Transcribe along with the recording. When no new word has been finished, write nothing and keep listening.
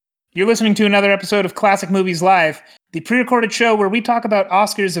You're listening to another episode of Classic Movies Live, the pre-recorded show where we talk about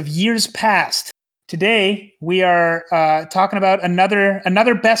Oscars of years past. Today, we are talking about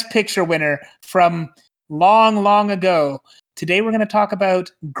another Best Picture winner from long, long ago. Today, we're going to talk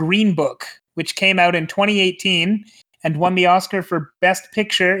about Green Book, which came out in 2018 and won the Oscar for Best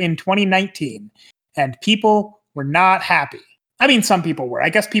Picture in 2019. And people were not happy. I mean, some people were. I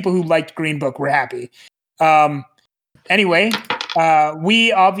guess people who liked Green Book were happy. Anyway,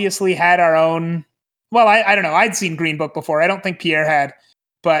 we obviously had our own. Well, I don't know. I'd seen Green Book before. I don't think Pierre had,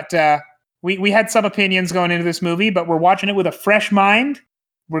 but we had some opinions going into this movie. But we're watching it with a fresh mind.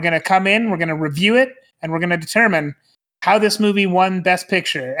 We're gonna come in. We're gonna review it, and we're gonna determine how this movie won Best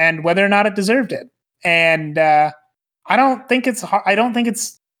Picture and whether or not it deserved it. And I don't think there's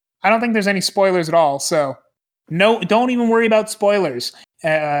any spoilers at all. So no, don't even worry about spoilers.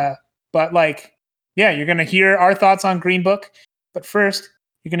 But like, yeah, you're gonna hear our thoughts on Green Book. But first,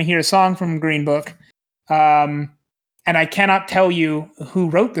 you're going to hear a song from Green Book. And I cannot tell you who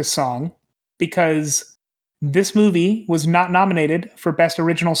wrote this song because this movie was not nominated for Best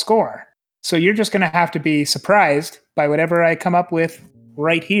Original Score. So you're just going to have to be surprised by whatever I come up with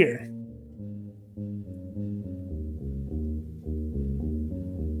right here.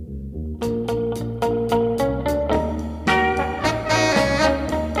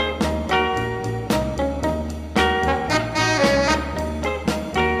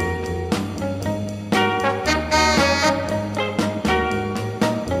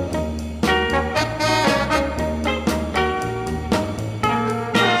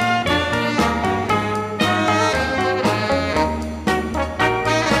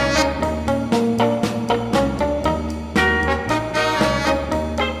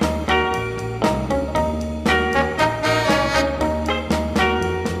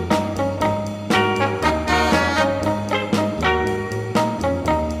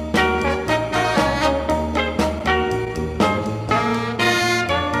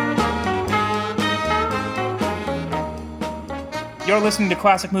 You're listening to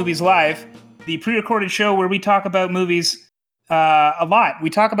Classic Movies Live, the pre-recorded show where we talk about movies a lot. We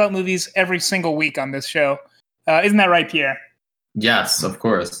talk about movies every single week on this show. Isn't that right, Pierre? Yes, of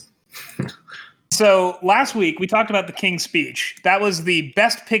course. So last week, we talked about The King's Speech. That was the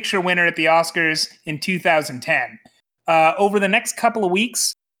Best Picture winner at the Oscars in 2010. Over the next couple of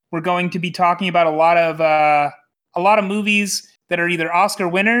weeks, we're going to be talking about a lot of movies that are either Oscar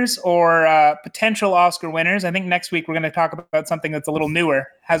winners or potential Oscar winners. I think next week we're going to talk about something that's a little newer,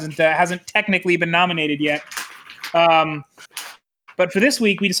 hasn't technically been nominated yet. But for this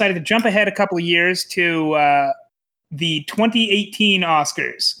week, we decided to jump ahead a couple of years to the 2018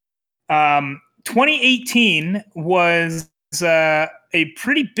 Oscars. 2018 was a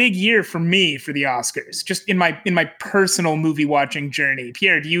pretty big year for me for the Oscars, just in my personal movie watching journey.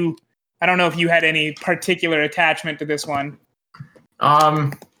 Pierre, I don't know if you had any particular attachment to this one.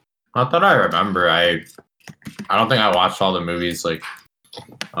 Not that I remember. I don't think I watched all the movies.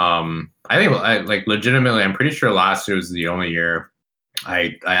 I think legitimately, I'm pretty sure last year was the only year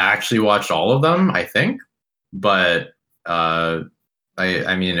I actually watched all of them. I think, but I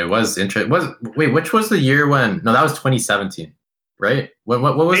mean, it was interesting. Wait, which was the year when? No, that was 2017, right? What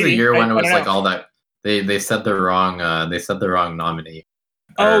was Maybe. The year when it was like know. all that they said the wrong nominee?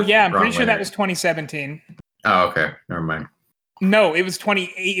 Oh yeah, I'm pretty sure winner. that was 2017. Oh, okay, never mind. No, it was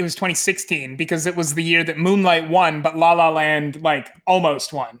 2016 because it was the year that Moonlight won, but La La Land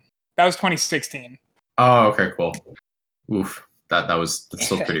almost won. That was 2016. Oh, okay, cool. Oof, that's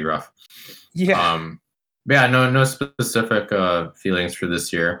still pretty rough. Yeah. Yeah, no specific feelings for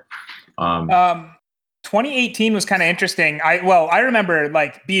this year. 2018 was kind of interesting. I remember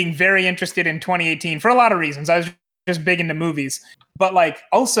being very interested in 2018 for a lot of reasons. I was just big into movies, but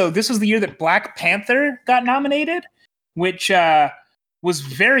also this was the year that Black Panther got nominated, which was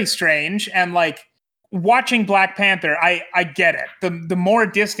very strange. And watching Black Panther, I get it. The more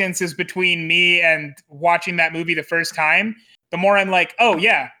distance is between me and watching that movie the first time, the more I'm like, oh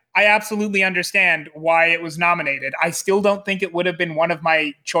yeah, I absolutely understand why it was nominated. I still don't think it would have been one of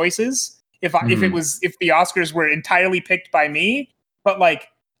my choices if the Oscars were entirely picked by me. But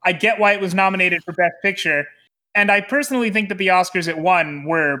I get why it was nominated for Best Picture. And I personally think that the Oscars it won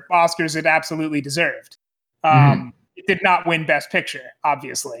were Oscars it absolutely deserved. It did not win Best Picture,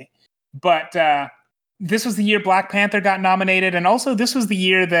 obviously. But this was the year Black Panther got nominated. And also this was the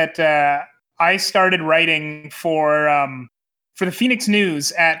year that I started writing for the Phoenix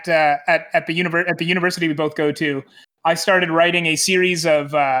News at the university we both go to. I started writing a series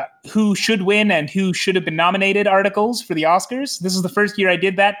of who should win and who should have been nominated articles for the Oscars. This is the first year I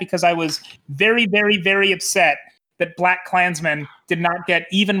did that because I was very, very, very upset that BlacKkKlansman did not get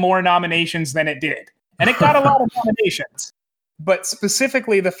even more nominations than it did. And it got a lot of nominations. But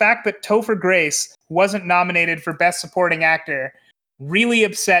specifically, the fact that Topher Grace wasn't nominated for Best Supporting Actor really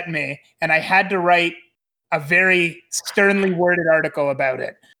upset me. And I had to write a very sternly worded article about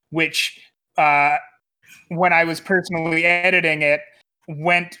it, which, when I was personally editing it,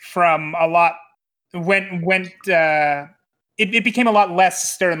 went from a lot, it became a lot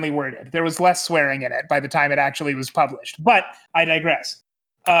less sternly worded. There was less swearing in it by the time it actually was published. But I digress.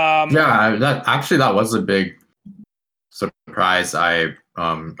 That was a big surprise. I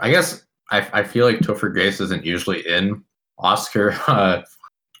guess I feel like Topher Grace isn't usually in Oscar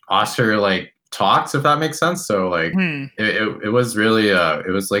like talks, if that makes sense. So like it was really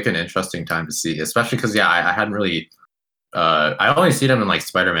it was like an interesting time to see, especially because I hadn't really I only seen him in like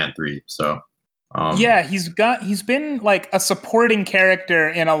Spider-Man 3. So he's been like a supporting character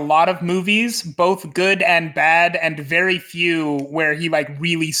in a lot of movies, both good and bad, and very few where he like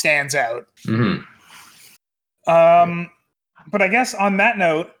really stands out. But I guess on that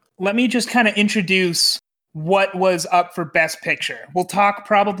note, let me just kind of introduce what was up for Best Picture. We'll talk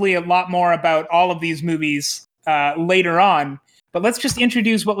probably a lot more about all of these movies later on, but let's just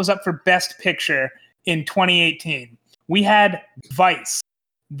introduce what was up for Best Picture in 2018. We had Vice,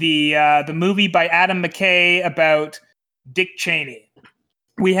 the movie by Adam McKay about Dick Cheney.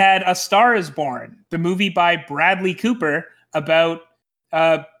 We had A Star Is Born, the movie by Bradley Cooper about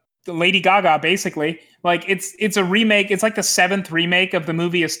Lady Gaga, basically. Like it's a remake. It's like the 7th remake of the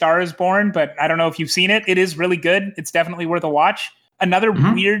movie A Star Is Born, but I don't know if you've seen it. It is really good. It's definitely worth a watch. Another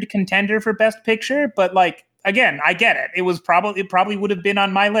weird contender for Best Picture, but like again, I get it. It probably would have been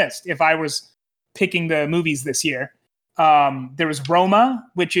on my list if I was picking the movies this year. There was Roma,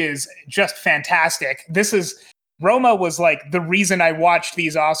 which is just fantastic. Roma was like the reason I watched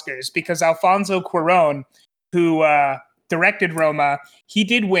these Oscars, because Alfonso Cuarón, who directed Roma, he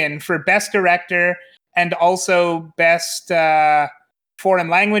did win for Best Director and also Best Foreign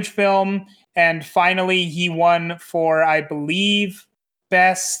Language Film. And finally, he won for, I believe,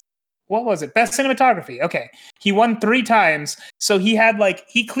 Best Cinematography. Okay. He won 3 times. So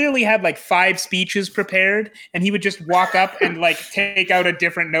he clearly had like 5 speeches prepared, and he would just walk up and like take out a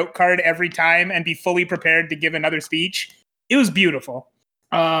different note card every time and be fully prepared to give another speech. It was beautiful.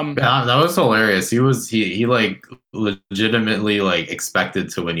 That was hilarious. He like legitimately like expected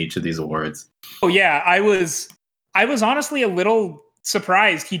to win each of these awards. Oh yeah, I was honestly a little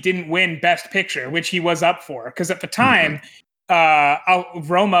surprised he didn't win Best Picture, which he was up for, because at the time,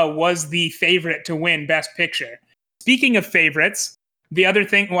 Roma was the favorite to win Best Picture. Speaking of favorites, another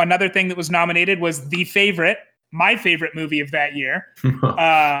thing that was nominated was The Favorite, my favorite movie of that year.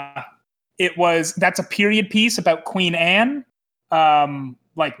 That's a period piece about Queen Anne,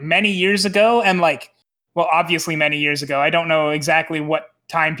 like many years ago, and obviously many years ago. I don't know exactly what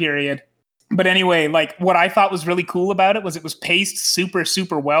time period. But anyway, like what I thought was really cool about it was paced super,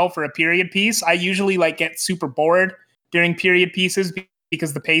 super well for a period piece. I usually like get super bored during period pieces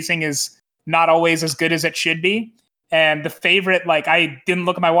because the pacing is not always as good as it should be. And The Favorite, like I didn't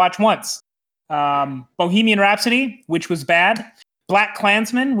look at my watch once. Bohemian Rhapsody, which was bad. Black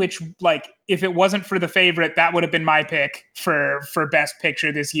Klansman, which like if it wasn't for The Favorite, that would have been my pick for Best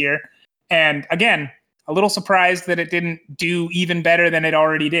Picture this year. And again, a little surprised that it didn't do even better than it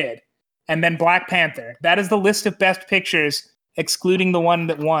already did. And then Black Panther. That is the list of Best Pictures, excluding the one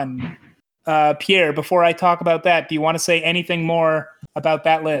that won. Pierre, before I talk about that, do you want to say anything more about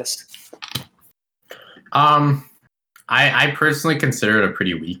that list? I personally consider it a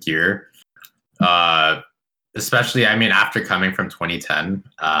pretty weak year. Especially, I mean, after coming from 2010,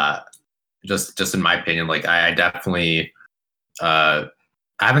 just in my opinion, like I definitely, I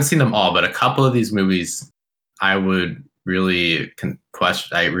haven't seen them all, but a couple of these movies I would really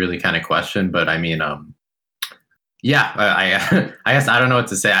question. I really kind of question, but I mean, I guess I don't know what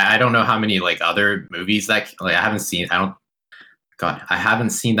to say. I don't know how many like other movies that like I haven't seen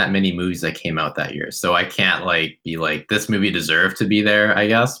that many movies that came out that year. So I can't like be like this movie deserved to be there, I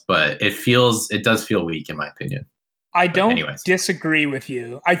guess, but it does feel weak in my opinion. I don't disagree with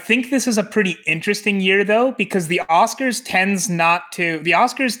you. I think this is a pretty interesting year though, because the Oscars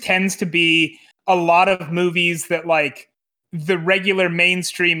tends to be a lot of movies that like the regular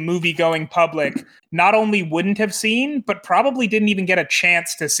mainstream movie-going public not only wouldn't have seen, but probably didn't even get a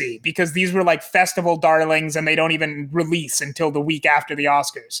chance to see, because these were like festival darlings and they don't even release until the week after the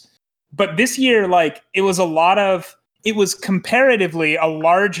Oscars. But this year, like, it was comparatively a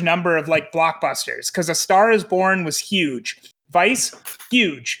large number of like blockbusters, because A Star Is Born was huge. Vice,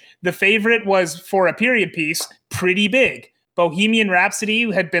 huge. The Favorite was, for a period piece, pretty big. Bohemian Rhapsody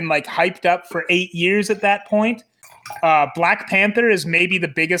had been like hyped up for 8 years at that point. Black Panther is maybe the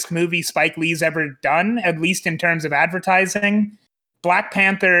biggest movie Spike Lee's ever done, at least in terms of advertising. Black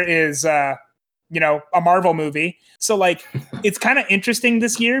Panther is, a Marvel movie. So, like, it's kind of interesting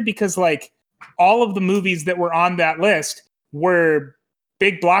this year because, like, all of the movies that were on that list were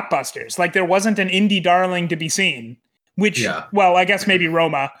big blockbusters. Like, there wasn't an indie darling to be seen, which, well, I guess maybe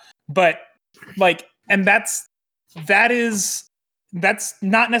Roma, but, like, and that's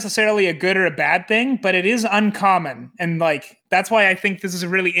not necessarily a good or a bad thing, but it is uncommon. And like, that's why I think this is a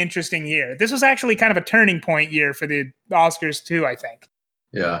really interesting year. This was actually kind of a turning point year for the Oscars too, I think.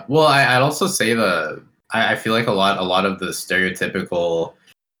 Yeah. Well, I'd also say I feel like a lot of the stereotypical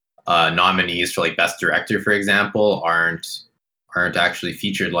nominees for like Best Director, for example, aren't actually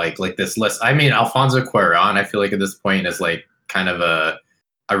featured like this list. I mean, Alfonso Cuarón, I feel like at this point is like kind of a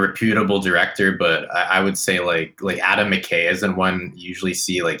reputable director, but I would say like Adam McKay isn't one you usually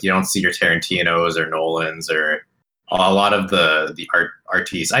see. Like, you don't see your Tarantinos or Nolans or a lot of the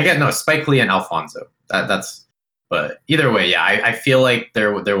artists. I get Spike Lee and Alfonso. But either way, yeah, I feel like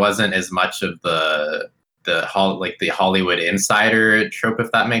there wasn't as much of the Hollywood insider trope,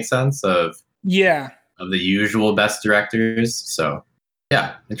 if that makes sense, of the usual best directors. So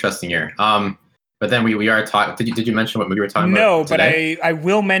yeah, interesting year. But then we are talking. Did you mention what movie we were talking about? No, but I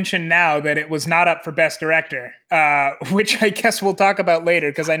will mention now that it was not up for Best Director, which I guess we'll talk about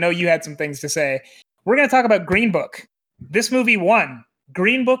later because I know you had some things to say. We're going to talk about Green Book. This movie won.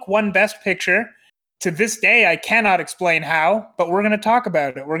 Green Book won Best Picture. To this day, I cannot explain how, but we're going to talk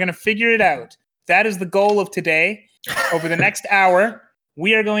about it. We're going to figure it out. That is the goal of today. Over the next hour,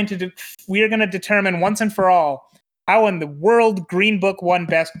 we are going to determine once and for all how in the world Green Book won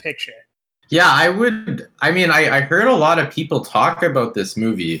Best Picture. Yeah, I heard a lot of people talk about this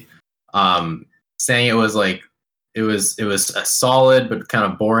movie, saying it was a solid but kind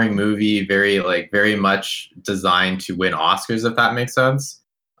of boring movie, very much designed to win Oscars, if that makes sense.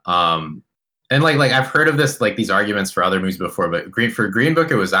 And like I've heard of this, like these arguments for other movies before, but for Green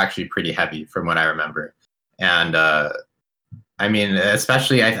Book, it was actually pretty heavy from what I remember. And I mean,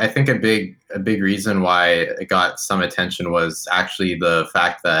 especially I think a big reason why it got some attention was actually the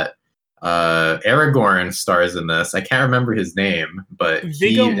fact that Aragorn stars in this. I can't remember his name, but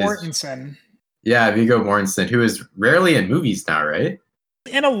Viggo Mortensen. Yeah, Viggo Mortensen, who is rarely in movies now, right?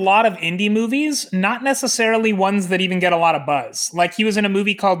 In a lot of indie movies, not necessarily ones that even get a lot of buzz. Like, he was in a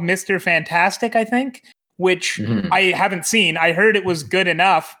movie called Mr. Fantastic, I think, which I haven't seen. I heard it was good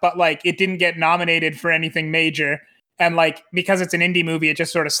enough, but like it didn't get nominated for anything major. And like, because it's an indie movie, it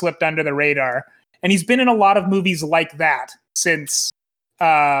just sort of slipped under the radar. And he's been in a lot of movies like that since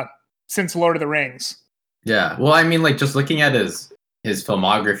Lord of the Rings. Yeah. Well, I mean, like, just looking at his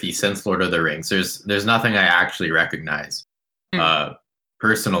filmography since Lord of the Rings, there's nothing I actually recognize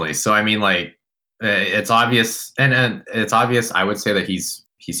personally. So I mean, like, it's obvious, and it's obvious. I would say that he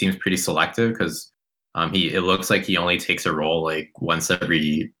seems pretty selective because it looks like he only takes a role like once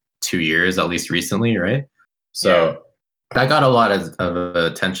every 2 years, at least recently, right? So that got a lot of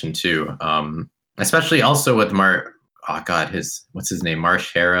attention too, especially also with what's his name?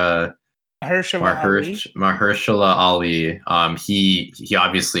 Mahershala Ali. He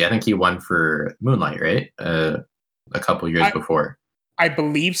obviously, I think he won for Moonlight, right? A couple years before. I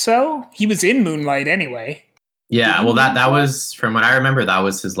believe so. He was in Moonlight anyway. Yeah, well, that was, from what I remember, that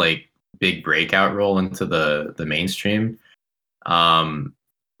was his like big breakout role into the mainstream.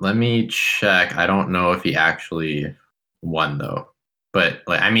 Let me check. I don't know if he actually won though, but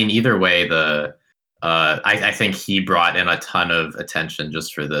like, I mean, either way, I think he brought in a ton of attention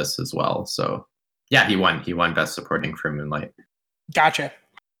just for this as well. So yeah, he won Best Supporting for Moonlight. Gotcha.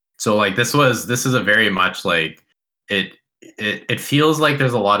 So like, this is a very much like it feels like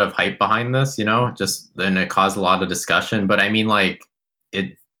there's a lot of hype behind this, and it caused a lot of discussion. But I mean, like,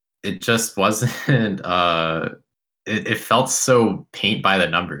 it just wasn't. It felt so paint by the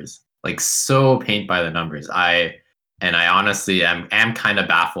numbers, like so paint by the numbers. I honestly am kind of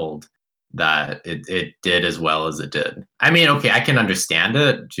baffled that it did as well as it did. I mean, okay, I can understand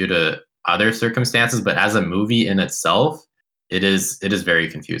it due to other circumstances, but as a movie in itself, it is very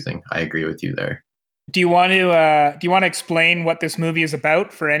confusing. I agree with you there. Do you want to explain what this movie is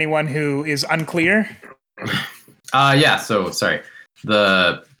about for anyone who is unclear? Yeah. So sorry.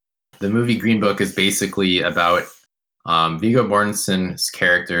 The movie Green Book is basically about Viggo Mortensen's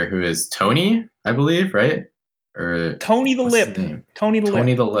character, who is Tony, I believe, right? Or Tony the Lip. Tony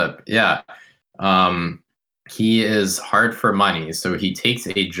the Lip. Yeah. He is hard for money, so he takes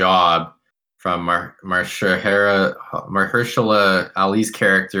a job from Mahershala Ali's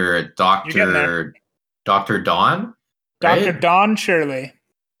character, Dr. Don. Right? Dr. Don Shirley.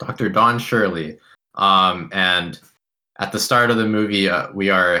 Dr. Don Shirley. And at the start of the movie, we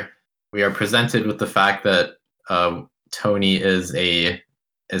are presented with the fact that Tony is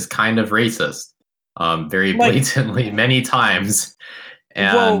kind of racist, very blatantly many times.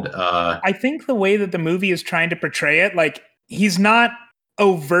 And I think the way that the movie is trying to portray it, like he's not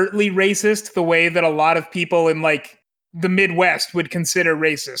overtly racist the way that a lot of people in like the Midwest would consider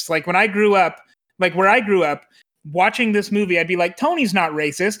racist. Like when I grew up, like where I grew up, watching this movie, I'd be like, Tony's not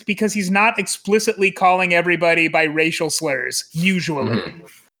racist because he's not explicitly calling everybody by racial slurs, usually. Mm-hmm.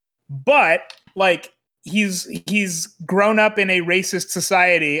 But like he's grown up in a racist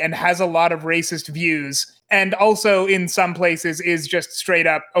society and has a lot of racist views, and also in some places is just straight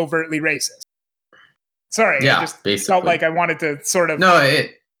up overtly racist. Sorry, yeah, I just basically felt like I wanted to sort of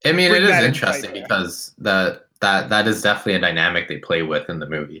it is interesting because that is definitely a dynamic they play with in the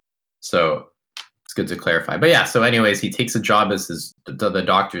movie. So it's good to clarify. But yeah, so anyways, he takes a job as the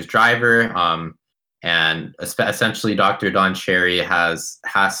doctor's driver. And essentially, Dr. Don Cherry is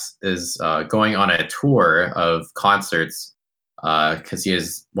going on a tour of concerts because he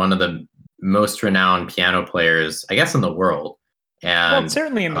is one of the most renowned piano players, I guess, in the world. And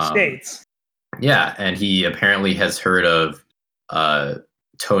certainly in the States. Yeah, and he apparently has heard of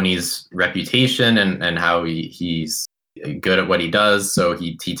Tony's reputation and how he's good at what he does. So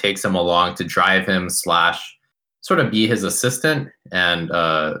he takes him along to drive him / sort of be his assistant and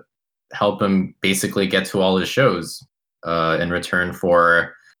help him basically get to all his shows in return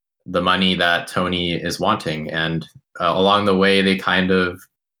for the money that Tony is wanting. And along the way, they kind of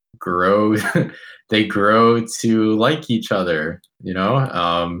grow. They grow to like each other, you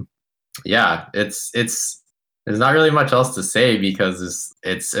know. Yeah, there's not really much else to say because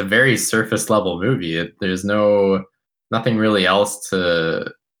it's a very surface level movie. There's nothing really else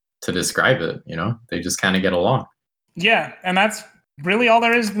to describe it. You know, they just kind of get along. Yeah, and that's really all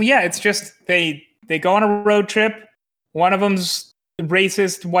there is. Yeah, it's just they go on a road trip. One of them's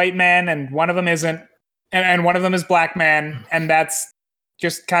racist white man, and one of them isn't, and one of them is black man, and that's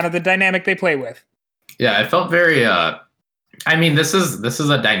just kind of the dynamic they play with. Yeah, I felt very. I mean, this is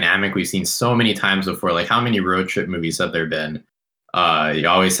a dynamic we've seen so many times before. Like, how many road trip movies have there been? You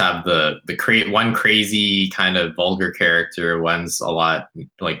always have one crazy kind of vulgar character. One's a lot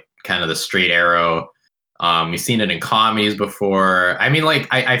like kind of the straight arrow. We've seen it in comedies before. I mean, like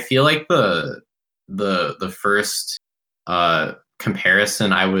I feel like the first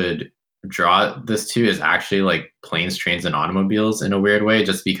comparison I would draw this to is actually like Planes, Trains, and Automobiles in a weird way,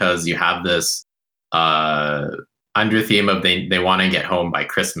 just because you have this under theme of they want to get home by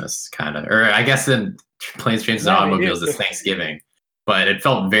Christmas, kind of, or I guess in Planes, Trains, and Automobiles is Thanksgiving, but it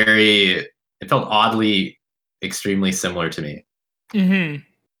felt oddly extremely similar to me.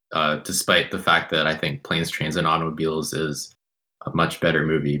 Mm-hmm. Despite the fact that I think Planes, Trains, and Automobiles is a much better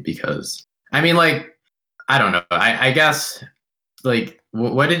movie because, I mean, like, I don't know. I guess, like,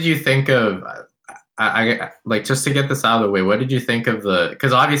 what did you think of, I like, just to get this out of the way, what did you think of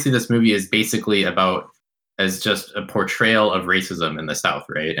because obviously this movie is basically about as just a portrayal of racism in the South,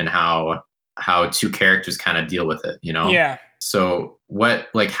 right? And how two characters kind of deal with it, you know? Yeah. So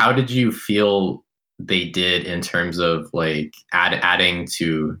how did you feel they did in terms of like adding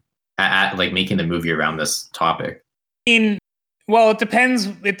to like making the movie around this topic? Well, it depends.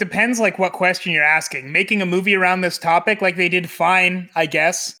 It depends like what question you're asking. Making a movie around this topic, like they did fine, I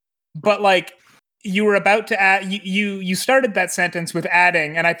guess. But like you were about to add, you started that sentence with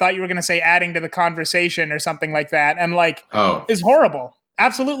adding, and I thought you were going to say adding to the conversation or something like that. And like, is horrible.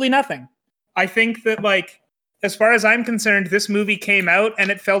 Absolutely nothing. I think that like, as far as I'm concerned, this movie came out and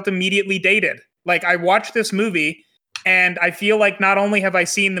it felt immediately dated. Like I watched this movie and I feel like not only have I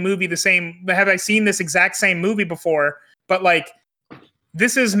seen the movie have I seen this exact same movie before, but like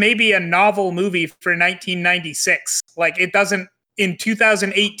this is maybe a novel movie for 1996. Like it doesn't, in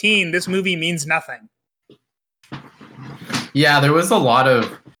 2018, this movie means nothing. Yeah, there was a lot of,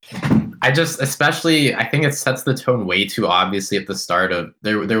 I think it sets the tone way too obviously at the start of,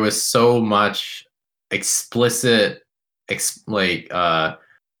 there was so much explicit,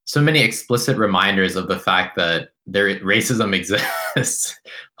 so many explicit reminders of the fact that racism exists.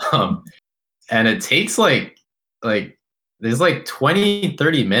 And it takes like there's like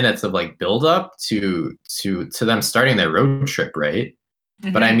 20-30 minutes of like build up to them starting their road trip, right?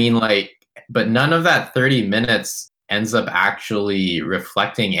 Mm-hmm. But I mean, like, but none of that 30 minutes ends up actually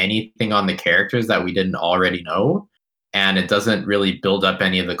reflecting anything on the characters that we didn't already know. And it doesn't really build up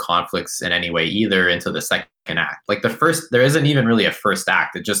any of the conflicts in any way either into the second act. Like there isn't even really a first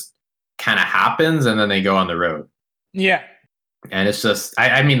act. It just kind of happens and then they go on the road. Yeah. And it's just,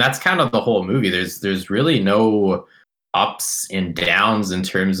 I mean, that's kind of the whole movie. There's really no ups and downs in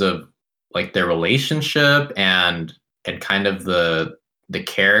terms of like their relationship and kind of the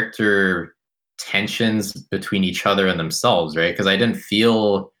character tensions between each other and themselves, right? Because I didn't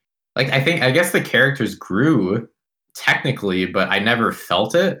feel like I guess the characters grew technically, but I never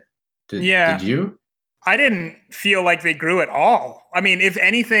felt it. Did you? I didn't feel like they grew at all. I mean, if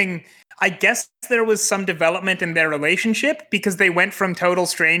anything, I guess there was some development in their relationship because they went from total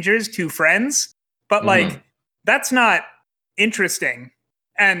strangers to friends, but like that's not interesting.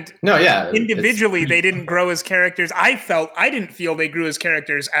 And No, yeah, individually, they didn't grow as characters. I didn't feel they grew as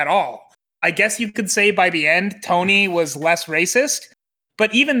characters at all. I guess you could say by the end, Tony was less racist,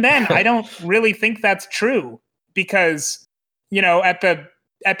 but even then, I don't really think that's true because, you know, at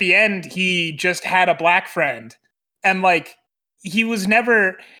the end, he just had a black friend, and like he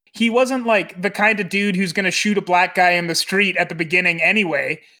wasn't like the kind of dude who's going to shoot a black guy in the street at the beginning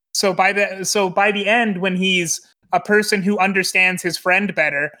anyway. So by the end, when he's a person who understands his friend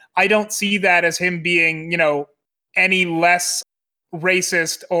better, I don't see that as him being, you know, any less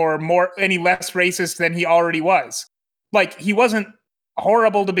racist any less racist than he already was. Like he wasn't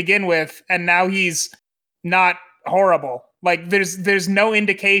horrible to begin with, and now he's not horrible. Like there's no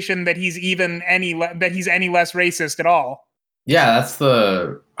indication that he's any less racist at all. Yeah,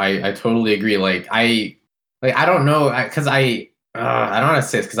 I totally agree. I don't know, because I don't want to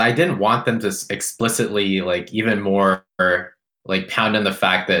say this because I didn't want them to explicitly like even more like pound in the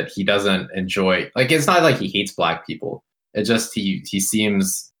fact that he doesn't enjoy, like it's not like he hates black people. It just he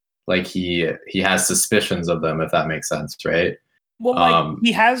seems like he has suspicions of them, if that makes sense, right? Well, like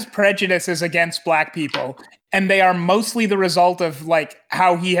he has prejudices against black people, and they are mostly the result of like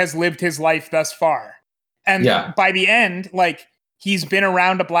how he has lived his life thus far. And by the end, like he's been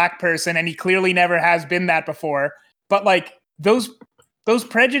around a black person, and he clearly never has been that before. But like those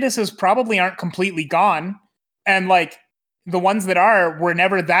prejudices probably aren't completely gone, and like the ones that were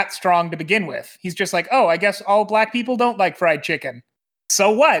never that strong to begin with. He's just like, oh, I guess all black people don't like fried chicken.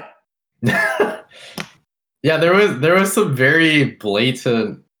 So what? Yeah, there was some very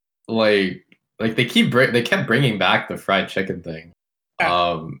blatant like they kept bringing back the fried chicken thing.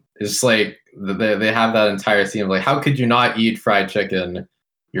 Yeah. It's like they have that entire scene of like, how could you not eat fried chicken?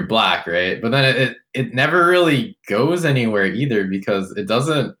 You're black, right? But then it never really goes anywhere either, because it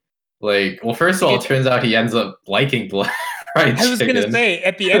doesn't, like, well, first of all, it turns out he ends up liking black fried chicken. I was gonna say,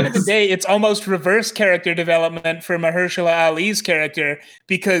 at the end of the day, it's almost reverse character development for Mahershala Ali's character,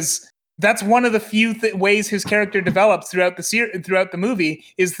 because that's one of the few ways his character develops throughout the movie,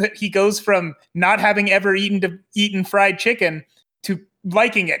 is that he goes from not having ever eaten fried chicken to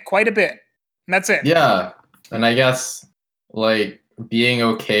liking it quite a bit. And that's it. Yeah, and I guess like being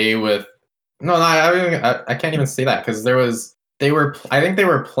okay with I can't even say that, because I think they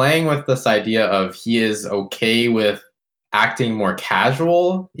were playing with this idea of he is okay with acting more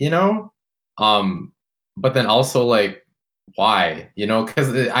casual, you know, but then also like why, you know, because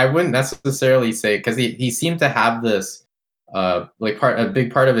I wouldn't necessarily say, because he seemed to have this like a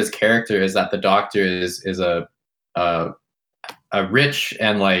big part of his character is that the doctor is a rich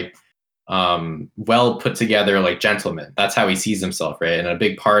and like well put together like gentleman. That's how he sees himself, right? And a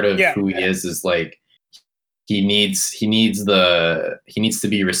big part of who he is like he needs to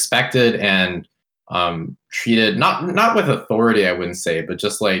be respected and treated not with authority, I wouldn't say, but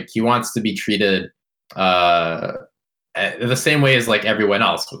just like he wants to be treated the same way as like everyone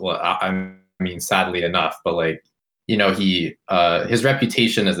else. Well, I mean, sadly enough, but like, you know, his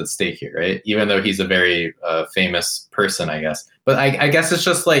reputation is at stake here, right? Even though he's a very famous person, I guess. But I guess it's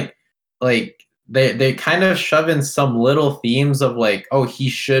just like they kind of shove in some little themes of like, oh, he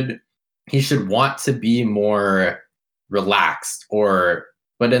should want to be more relaxed,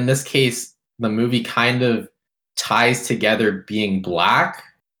 but in this case, the movie kind of ties together being black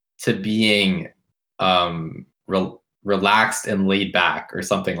to being relaxed and laid back or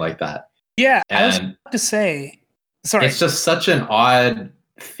something like that. Yeah, and I was about to say, sorry. It's just such an odd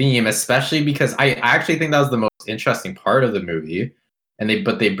theme, especially because I actually think that was the most interesting part of the movie,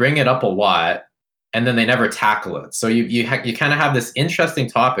 but they bring it up a lot and then they never tackle it. So you kind of have this interesting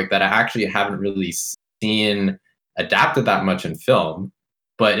topic that I actually haven't really seen adapted that much in film,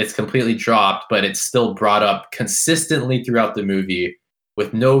 but it's completely dropped, but it's still brought up consistently throughout the movie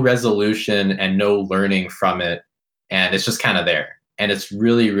with no resolution and no learning from it. And it's just kind of there. And it's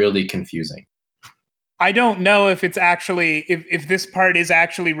really, really confusing. I don't know if it's actually, if this part is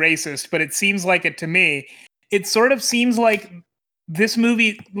actually racist, but it seems like it to me. It sort of seems like this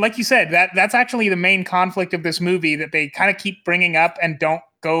movie, like you said, that's actually the main conflict of this movie, that they kind of keep bringing up and don't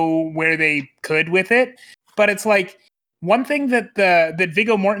go where they could with it. But it's like, one thing that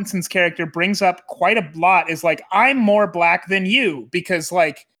Viggo Mortensen's character brings up quite a lot is like, I'm more black than you, because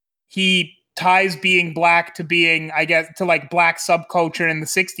like he ties being black to being, I guess, to like black subculture in the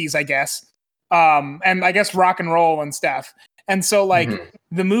 60s, I guess. And I guess rock and roll and stuff. And so like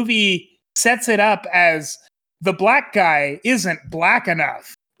the movie sets it up as the black guy isn't black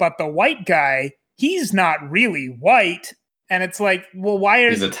enough, but the white guy, he's not really white. And it's like, well, why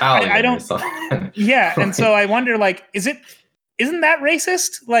is he's Italian? I don't. Or something. Yeah, and so I wonder, like, isn't that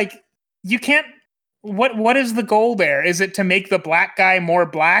racist? Like, you can't. What is the goal there? Is it to make the black guy more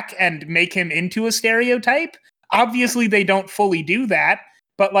black and make him into a stereotype? Obviously, they don't fully do that,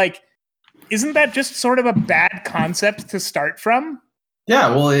 but like, isn't that just sort of a bad concept to start from? Yeah,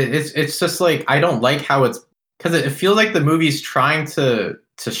 well, it's just like I don't like how it's because it feels like the movie's trying to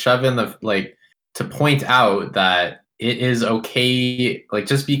shove in the like to point out that it is okay, like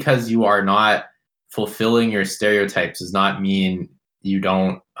just because you are not fulfilling your stereotypes does not mean you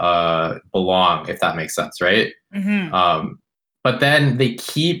don't belong, if that makes sense, right? But then they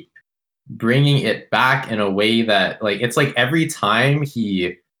keep bringing it back in a way that like it's like every time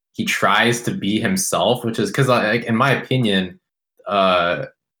he tries to be himself, which is because like in my opinion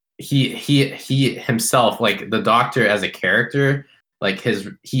he himself, like the doctor as a character, like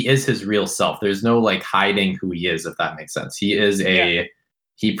he is his real self. There's no like hiding who he is, if that makes sense. He is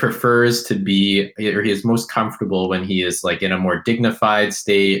he prefers to be, or he is most comfortable when he is like in a more dignified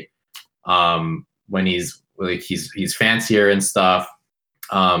state, when he's like he's fancier and stuff,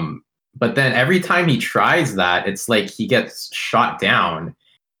 but then every time he tries that, it's like he gets shot down.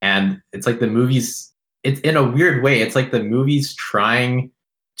 And it's like the movie's, it's in a weird way, it's like the movie's trying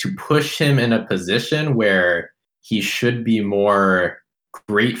to push him in a position where he should be more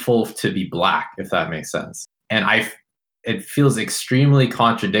grateful to be black, if that makes sense. And it feels extremely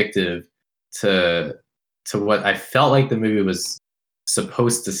contradictory to what I felt like the movie was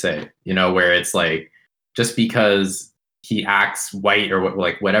supposed to say, you know, where it's like, just because he acts white or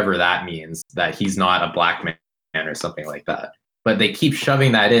like whatever that means, that he's not a black man or something like that. But they keep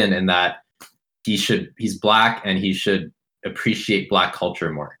shoving that in, and that he's black and he should appreciate black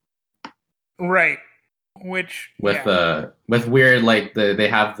culture more. Right. Which with weird, like they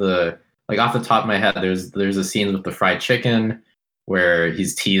have the, like off the top of my head, there's a scene with the fried chicken where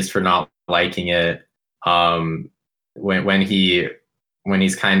he's teased for not liking it. When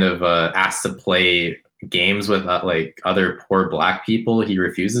he's kind of asked to play games with like other poor black people, he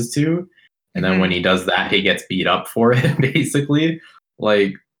refuses to. And then when he does that, he gets beat up for it, basically.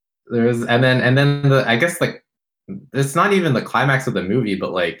 Like and then I guess like it's not even the climax of the movie,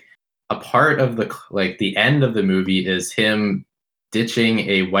 but like a part of the end of the movie is him ditching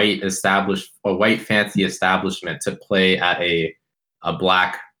a white fancy establishment to play at a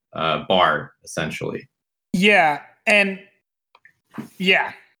black bar, essentially. Yeah, and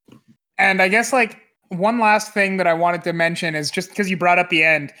I guess like one last thing that I wanted to mention is, just because you brought up the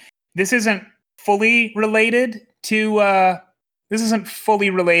end, this isn't fully related to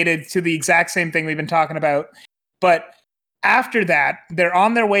the exact same thing we've been talking about. But after that, they're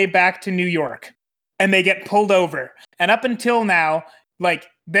on their way back to New York and they get pulled over. And up until now, like,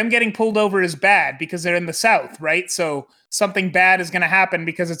 them getting pulled over is bad because they're in the South, right? So something bad is going to happen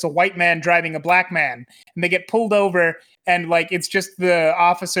because it's a white man driving a black man. And they get pulled over, and like it's just the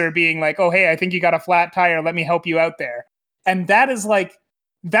officer being like, "Oh, hey, I think you got a flat tire. Let me help you out there." And that is like,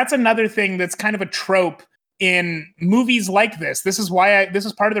 that's another thing that's kind of a trope in movies like this. This is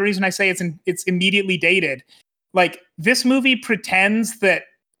part of the reason I say it's immediately dated. Like, this movie pretends that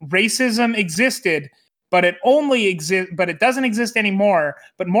racism existed, but it doesn't exist anymore.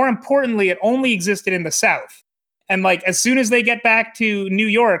 But more importantly, it only existed in the South. And like, as soon as they get back to New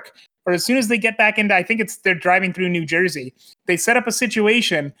York, or as soon as they get back into, I think they're driving through New Jersey, they set up a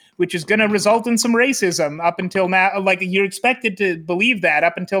situation which is going to result in some racism up until now. Like, you're expected to believe that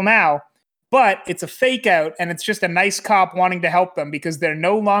up until now, but it's a fake out, and it's just a nice cop wanting to help them because they're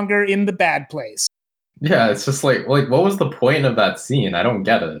no longer in the bad place. Yeah, it's just like what was the point of that scene? I don't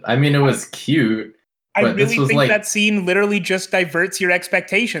get it. I mean, it was cute. I really think that scene literally just diverts your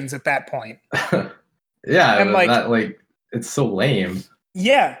expectations at that point. Yeah, and like it's so lame.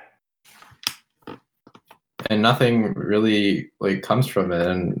 Yeah. And nothing really like comes from it.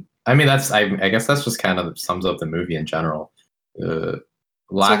 And I mean, I guess that's just kind of sums up the movie in general.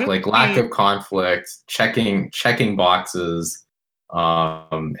 Lack of conflict, checking boxes,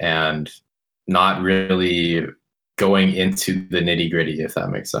 and not really going into the nitty-gritty, if that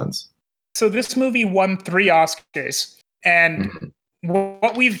makes sense. So this movie won 3 Oscars, and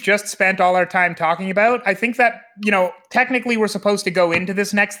what we've just spent all our time talking about, I think that, technically we're supposed to go into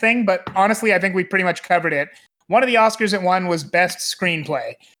this next thing, but honestly, I think we pretty much covered it. One of the Oscars it won was Best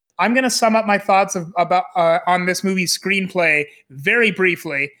Screenplay. I'm going to sum up my thoughts about on this movie's screenplay very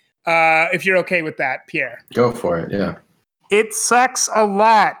briefly, if you're okay with that, Pierre. Go for it. Yeah. It sucks a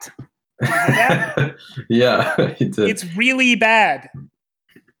lot. Did you hear that? Yeah, it did. It's really bad.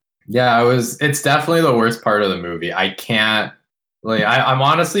 Yeah, it's definitely the worst part of the movie. I can't I'm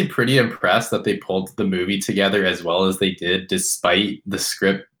honestly pretty impressed that they pulled the movie together as well as they did, despite the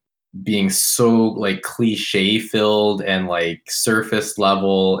script being so like cliche filled and like surface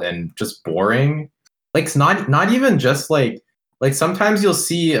level and just boring. Like it's not even just like sometimes you'll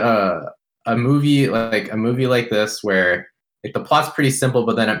see a movie like this where like the plot's pretty simple,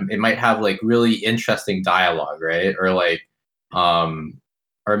 but then it might have like really interesting dialogue, right? Or like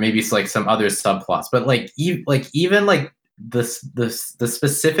or maybe it's like some other subplots. But like even like the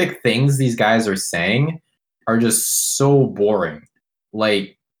specific things these guys are saying are just so boring.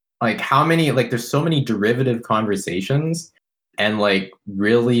 Like how many there's so many derivative conversations and like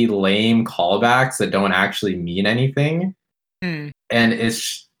really lame callbacks that don't actually mean anything. And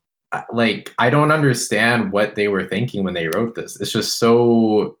it's like I don't understand what they were thinking when they wrote this. It's just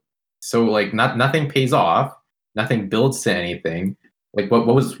so like nothing pays off, nothing builds to anything. Like what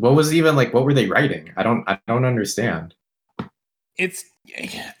was even like what were they writing? I don't understand. It's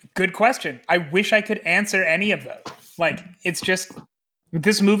good question. I wish I could answer any of those. Like it's just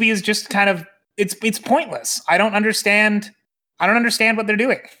this movie is just kind of it's pointless. I don't understand what they're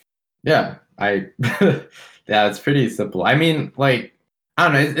doing. Yeah, yeah, it's pretty simple. I mean, like I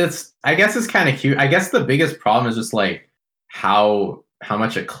don't know, I guess it's kind of cute. I guess the biggest problem is just like how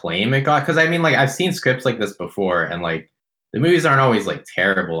much acclaim it got, cuz I mean like I've seen scripts like this before and like the movies aren't always like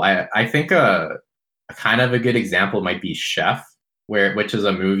terrible. I think a kind of a good example might be Chef, which is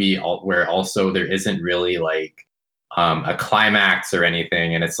a movie where also there isn't really like a climax or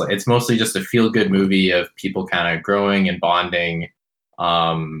anything, and it's mostly just a feel good movie of people kind of growing and bonding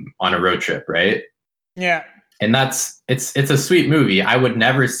on a road trip, right? Yeah. And it's a sweet movie. I would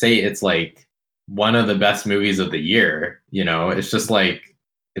never say it's like one of the best movies of the year. You know, it's just like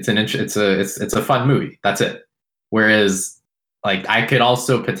it's a fun movie. That's it. Whereas like I could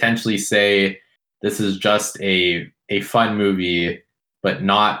also potentially say this is just a fun movie, but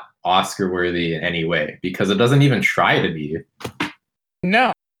not Oscar worthy in any way because it doesn't even try to be.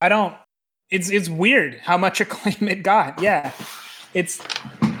 No, I don't. It's weird how much acclaim it got. Yeah.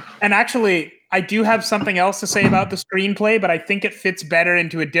 And actually I do have something else to say about the screenplay, but I think it fits better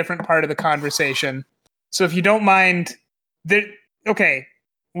into a different part of the conversation. So if you don't mind, okay,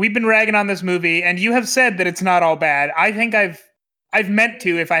 we've been ragging on this movie and you have said that it's not all bad. I think I've meant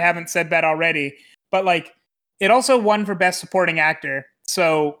to if I haven't said that already, but like it also won for best supporting actor.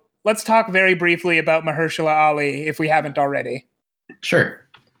 So let's talk very briefly about Mahershala Ali if we haven't already. Sure.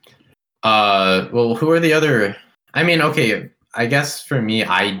 Well, who are the other? I mean, okay, I guess for me,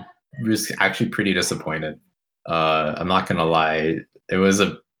 I was actually pretty disappointed. I'm not gonna lie. It was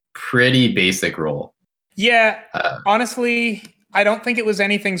a pretty basic role. Yeah, honestly, I don't think it was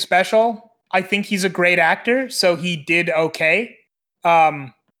anything special. I think he's a great actor, so he did okay.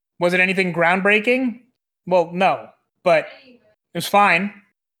 Was it anything groundbreaking? Well, no, but it was fine.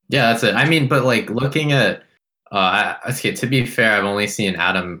 Yeah, that's it. I mean, but like looking at, okay, to be fair, I've only seen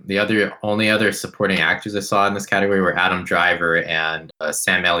Adam. The only other supporting actors I saw in this category were Adam Driver and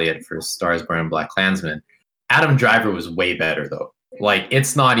Sam Elliott for Stars Born and BlacKkKlansman. Adam Driver was way better though. Like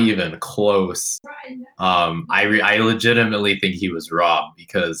it's not even close. I legitimately think he was robbed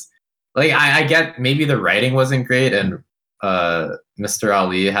because, like, I get maybe the writing wasn't great and Mr.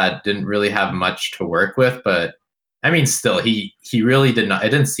 Ali didn't really have much to work with, but I mean, still, he really did not. It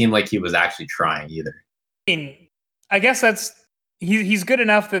didn't seem like he was actually trying either. I mean, I guess he's good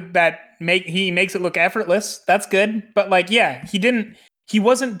enough that he makes it look effortless. That's good, but like, yeah, he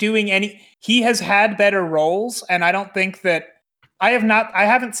wasn't doing any. He has had better roles, and I don't think that I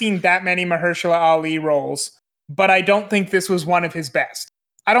haven't seen that many Mahershala Ali roles, but I don't think this was one of his best.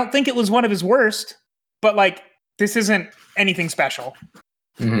 I don't think it was one of his worst, but like, this isn't anything special.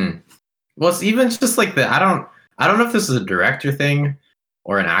 Mm-hmm. Well, it's even just like I don't know if this is a director thing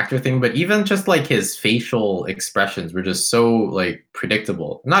or an actor thing, but even just like his facial expressions were just so like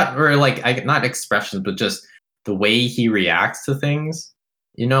predictable. Not expressions, but just the way he reacts to things.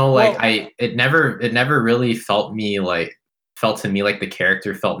 You know, like it never really felt to me like the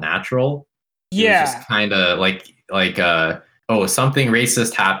character felt natural. Yeah, it was just kind of like oh, something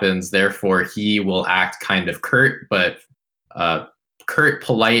racist happens, therefore he will act kind of curt,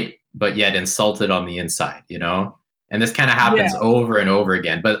 polite, but yet insulted on the inside, you know? And this kind of happens over and over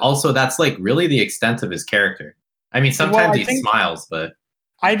again. But also that's like really the extent of his character. I mean, sometimes he smiles, but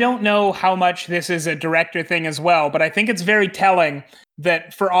I don't know how much this is a director thing as well, but I think it's very telling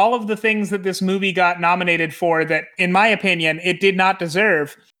that for all of the things that this movie got nominated for that, in my opinion, it did not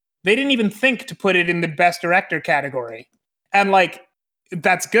deserve, they didn't even think to put it in the best director category. And like,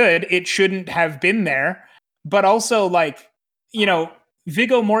 that's good. It shouldn't have been there. But also, like, you know,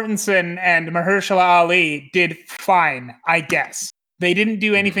 Viggo Mortensen and Mahershala Ali did fine, I guess. They didn't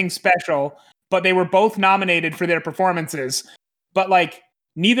do anything special, but they were both nominated for their performances. But like,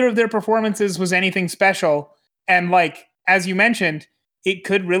 neither of their performances was anything special. And like, as you mentioned, it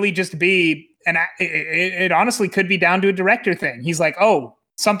could really just be it honestly could be down to a director thing. He's like, oh,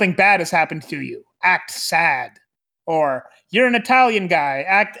 something bad has happened to you. Act sad. Or you're an Italian guy.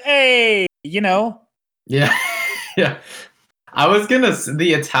 Act A, you know? Yeah. Yeah. I was gonna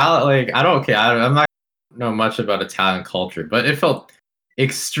the Italian, like, I'm not know much about Italian culture, but it felt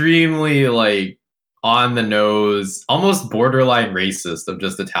extremely like on the nose, almost borderline racist of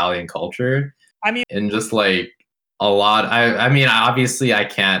just Italian culture. I mean, and just like a lot. I mean, obviously, I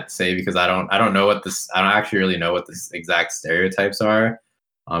can't say because I don't know I don't actually really know what the exact stereotypes are,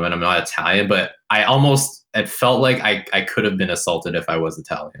 and I'm not Italian, but it felt like I could have been assaulted if I was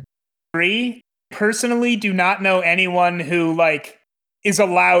Italian. Personally, do not know anyone who like is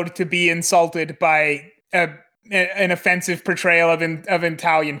allowed to be insulted by an offensive portrayal of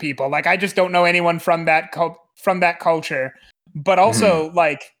Italian people. Like, I just don't know anyone from that culture. But also,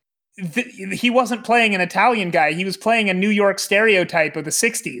 like, he wasn't playing an Italian guy. He was playing a New York stereotype of the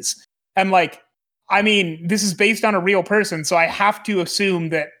 60s. And like, I mean, this is based on a real person, so I have to assume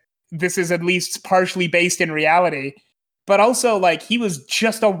that this is at least partially based in reality. But also, like, he was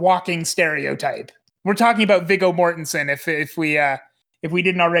just a walking stereotype. We're talking about Viggo Mortensen, if we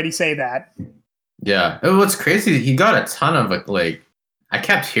didn't already say that. Yeah. What's crazy, he got a ton of like I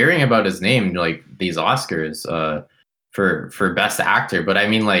kept hearing about his name, like these Oscars for best actor. But I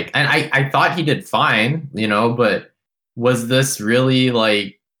mean, like, and I thought he did fine, you know, but was this really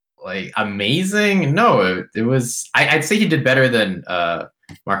like amazing? No, it was I'd say he did better than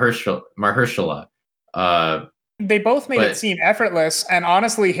Mahershala. They both made it seem effortless, and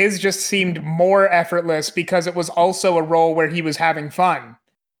honestly, his just seemed more effortless because it was also a role where he was having fun.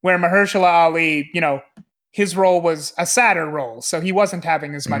 Where Mahershala Ali, you know, his role was a sadder role, so he wasn't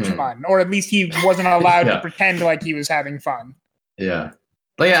having as much fun, or at least he wasn't allowed to pretend like he was having fun. Yeah,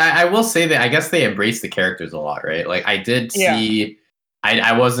 but yeah, I will say that I guess they embraced the characters a lot, right? Like, I did see,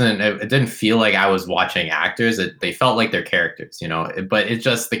 I wasn't, it didn't feel like I was watching actors. They felt like they're characters, you know. But it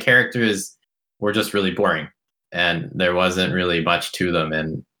just, the characters were just really boring, and there wasn't really much to them.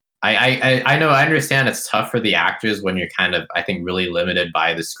 And I know, I understand it's tough for the actors when you're kind of, I think, really limited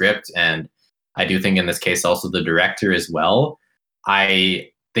by the script. And I do think in this case also the director as well.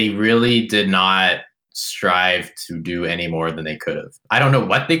 They really did not strive to do any more than they could have. I don't know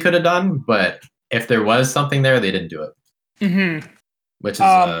what they could have done, but if there was something there, they didn't do it. Which is,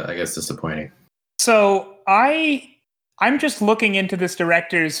 I guess, disappointing. So I'm just looking into this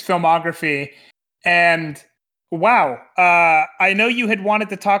director's filmography, and wow, I know you had wanted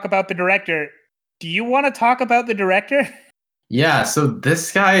to talk about the director. Do you want to talk about the director? Yeah, so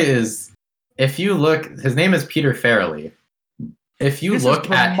this guy is, if you look, his name is Peter Farrelly. If you look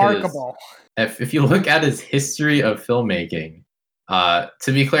at if you look at his history of filmmaking, to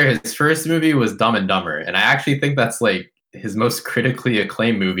be clear, his first movie was Dumb and Dumber, and I actually think that's like his most critically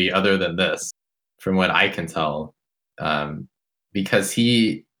acclaimed movie other than this, from what I can tell. Because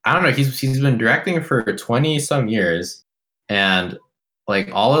I don't know, he's been directing for 20 some years, and like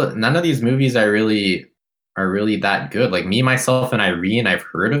none of these movies are really that good. Like Me, Myself, and Irene, I've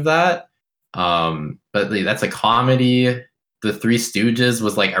heard of that. But like, that's a comedy. The Three Stooges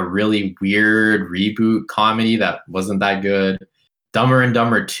was like a really weird reboot comedy that wasn't that good. Dumber and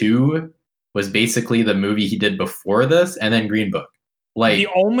Dumber 2 was basically the movie he did before this, and then Green Book. Like, the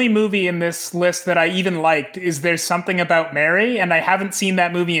only movie in this list that I even liked is There's Something About Mary, and I haven't seen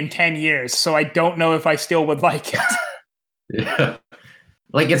that movie in 10 years, so I don't know if I still would like it. Yeah.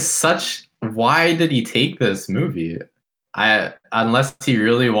 Like, it's such, why did he take this movie? Unless he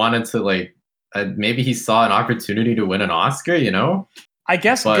really wanted to, like, maybe he saw an opportunity to win an Oscar, you know? I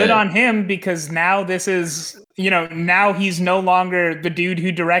guess good on him, because now this is, you know, now he's no longer the dude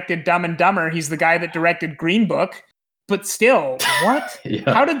who directed Dumb and Dumber. He's the guy that directed Green Book. But still, what?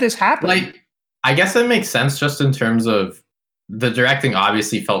 Yeah. How did this happen? Like, I guess it makes sense just in terms of the directing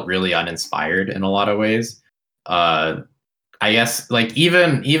obviously felt really uninspired in a lot of ways. I guess, like,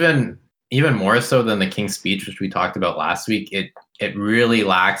 even more so than The King's Speech, which we talked about last week, it really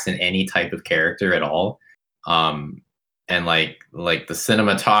lacks in any type of character at all. And like the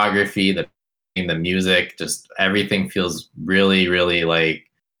cinematography, the music, just everything feels really, really like,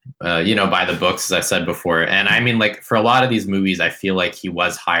 you know, by the books, as I said before. And I mean, like, for a lot of these movies, I feel like he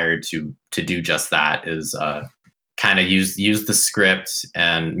was hired to do just that, is kind of use the script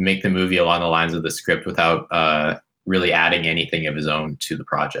and make the movie along the lines of the script without really adding anything of his own to the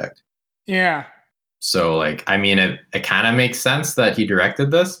project. Yeah. So like, I mean, it kind of makes sense that he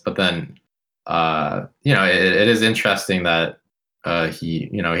directed this, but then, it is interesting that he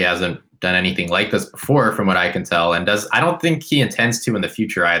hasn't done anything like this before, from what I can tell, and I don't think he intends to in the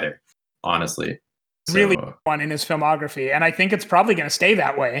future either, honestly. So, really one in his filmography, and I think it's probably going to stay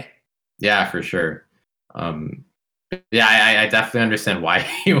that way. Yeah, for sure. I definitely understand why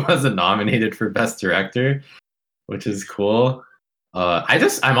he wasn't nominated for Best Director, which is cool.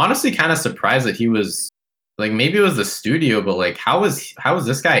 I'm honestly kind of surprised that he was, like, maybe it was the studio, but like, how was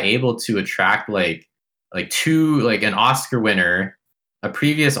this guy able to attract like an Oscar winner, a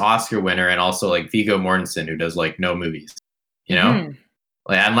previous Oscar winner, and also like Viggo Mortensen, who does like no movies, Mm-hmm.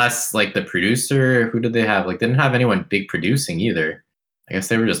 Like, unless like the producer, who did they have? Like, they didn't have anyone big producing either. I guess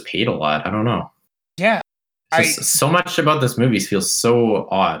they were just paid a lot. I don't know. Yeah. So much about this movie feels so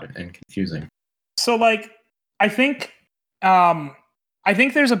odd and confusing. So like, I think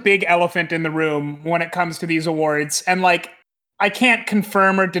there's a big elephant in the room when it comes to these awards, and like, I can't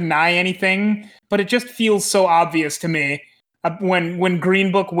confirm or deny anything, but it just feels so obvious to me when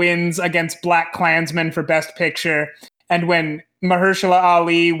Green Book wins against Black Klansman for Best Picture, and when Mahershala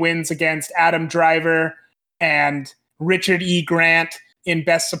Ali wins against Adam Driver and Richard E. Grant in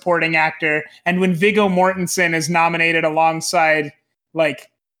Best Supporting Actor, and when Viggo Mortensen is nominated alongside, like,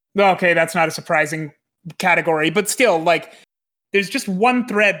 okay, that's not a surprising category, but still, like, there's just one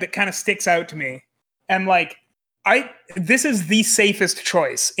thread that kind of sticks out to me, and like, this is the safest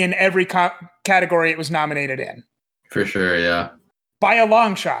choice in every category it was nominated in. For sure, yeah. By a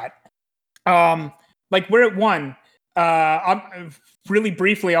long shot. Like, where it won, really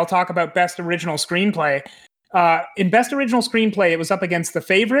briefly, I'll talk about Best Original Screenplay. In Best Original Screenplay, it was up against The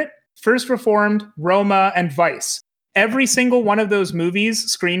Favorite, First Reformed, Roma, and Vice. Every single one of those movies'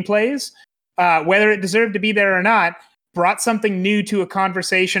 screenplays, whether it deserved to be there or not, brought something new to a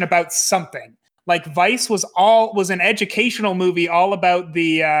conversation about something. Like, Vice was an educational movie all about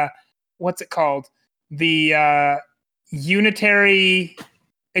the, what's it called? The unitary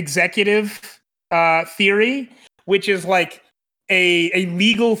executive theory, which is like a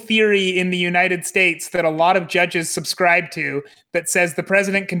legal theory in the United States that a lot of judges subscribe to, that says the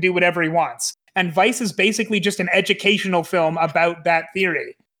president can do whatever he wants. And Vice is basically just an educational film about that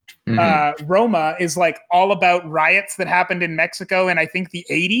theory. Mm-hmm. Roma is like all about riots that happened in Mexico in, I think, the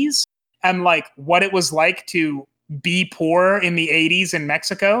 80s, and like what it was like to be poor in the 80s in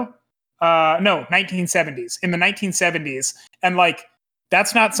Mexico. 1970s. In the 1970s. And like,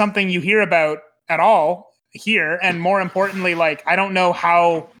 that's not something you hear about at all here. And more importantly, like, I don't know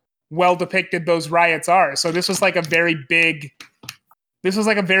how well depicted those riots are. So this was like a very big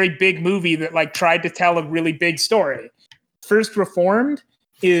movie that like tried to tell a really big story. First Reformed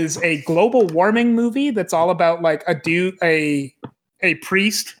is a global warming movie that's all about like a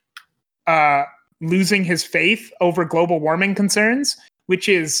priest losing his faith over global warming concerns, which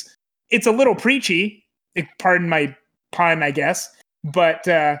is, it's a little preachy, pardon my pun, I guess, but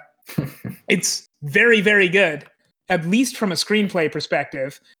it's very, very good, at least from a screenplay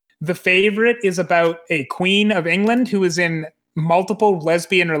perspective. The Favorite is about a queen of England who is in multiple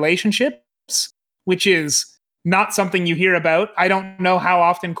lesbian relationships, which is not something you hear about. I don't know how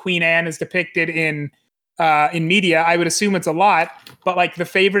often Queen Anne is depicted in media. I would assume it's a lot, but like, The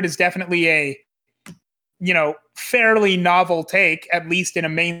Favorite is definitely a, fairly novel take, at least in a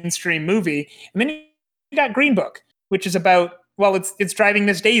mainstream movie. And then you got Green Book, which is about, well, it's Driving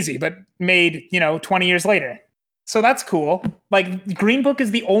Miss Daisy, but made, 20 years later. So that's cool. Like, Green Book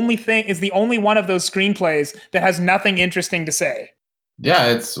is the only one of those screenplays that has nothing interesting to say.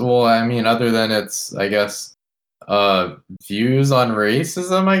 Yeah, other than its, I guess, views on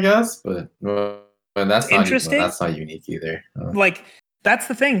racism, I guess, but that's not interesting. That's not unique either. Like, that's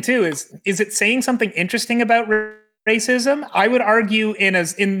the thing too, is it saying something interesting about racism? I would argue in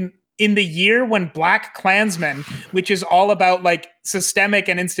the year when Black Klansman, which is all about like systemic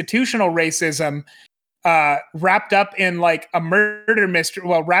and institutional racism, wrapped up in like a murder mystery,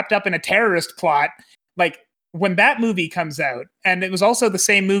 wrapped up in a terrorist plot, like, when that movie comes out, and it was also the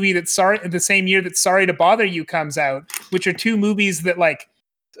same movie the same year that Sorry to Bother You comes out, which are two movies that, like,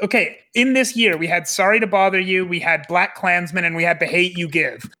 okay, in this year we had Sorry to Bother You, we had Black Klansman, and we had The Hate U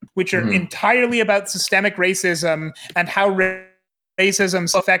Give, which are entirely about systemic racism and how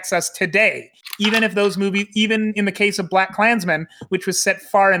racism affects us today. Even if those movies, even in the case of Black Klansman, which was set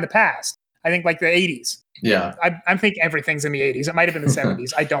far in the past, I think like the 80s. Yeah, I think everything's in the 80s. It might have been the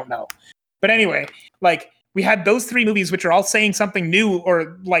 70s. I don't know. But anyway, like, we had those three movies, which are all saying something new,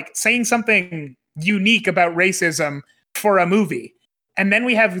 or like saying something unique about racism for a movie. And then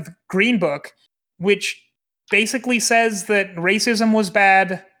we have Green Book, which basically says that racism was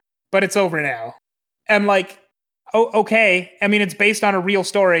bad, but it's over now. And like, oh, okay. I mean, it's based on a real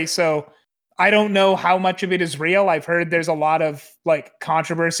story, so I don't know how much of it is real. I've heard there's a lot of like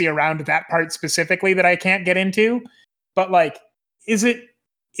controversy around that part specifically that I can't get into. But like, is it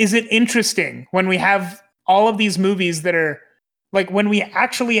interesting when we have all of these movies that are like, when we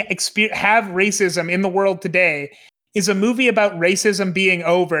actually have racism in the world today, is a movie about racism being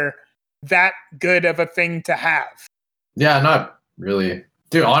over that good of a thing to have? Yeah, not really.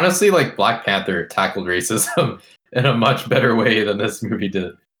 Dude, honestly, like Black Panther tackled racism in a much better way than this movie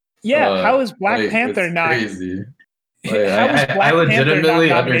did. Yeah, how is Black Panther it's not crazy? how is Black I Panther not legitimately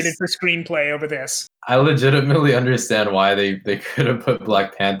nominated for screenplay over this? I legitimately understand why they could have put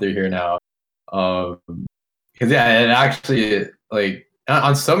Black Panther here now. Because yeah, it actually, like,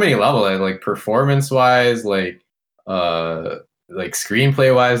 on so many levels, like performance wise, like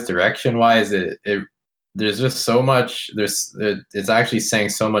screenplay wise, direction wise, it there's just so much. It's actually saying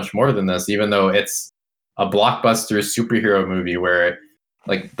so much more than this, even though it's a blockbuster superhero movie where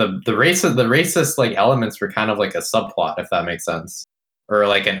like the racist like elements were kind of like a subplot, if that makes sense, or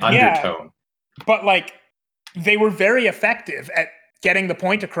like an undertone. But like, they were very effective at getting the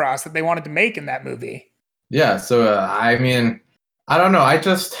point across that they wanted to make in that movie. Yeah, so I mean, I don't know.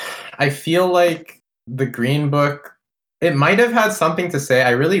 I feel like the Green Book, it might have had something to say.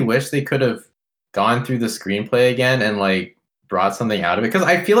 I really wish they could have gone through the screenplay again and like brought something out of it, because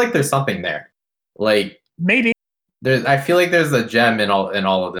I feel like there's something there. Like maybe I feel like there's a gem in all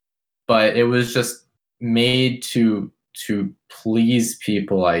of this, but it was just made to please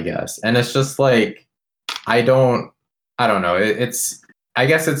people, I guess. And it's just like I don't know. I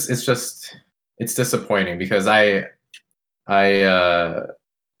guess it's just disappointing because there's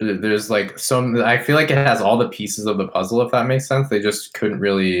like I feel like it has all the pieces of the puzzle, if that makes sense. They just couldn't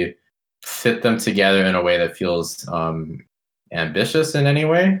really fit them together in a way that feels ambitious in any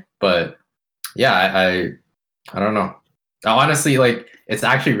way. But yeah, I don't know. Honestly, like, it's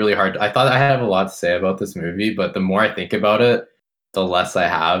actually really hard. I thought I have a lot to say about this movie, but the more I think about it, the less I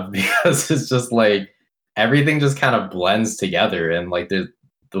have, because it's just like everything just kind of blends together, and like the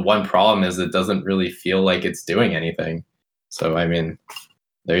one problem is it doesn't really feel like it's doing anything. So I mean,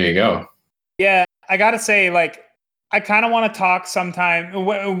 there you go. Yeah, I gotta say, like, I kind of want to talk sometime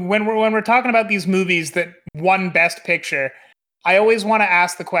when we're talking about these movies that won Best Picture. I always want to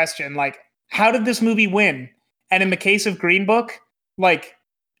ask the question, like, how did this movie win? And in the case of Green Book, like,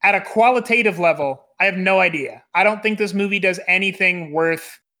 at a qualitative level, I have no idea. I don't think this movie does anything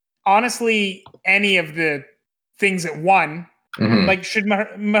worth, honestly, any of the things it won. Mm-hmm. Like, should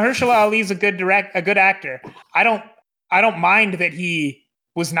Mahershala Ali is a good actor. I don't mind that he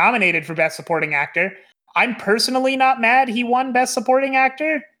was nominated for Best Supporting Actor. I'm personally not mad he won Best Supporting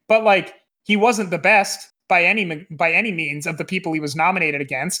Actor, but like, he wasn't the best by any means of the people he was nominated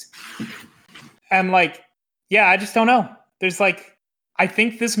against. And like, yeah, I just don't know. There's like, I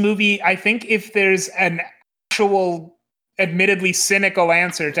think if there's an actual, admittedly cynical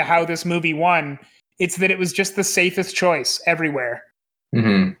answer to how this movie won, it's that it was just the safest choice everywhere.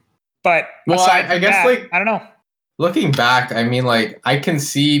 Mm-hmm. But well, I guess that, like, I don't know. Looking back, I mean, like, I can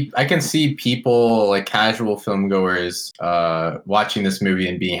see people, like casual film goers, watching this movie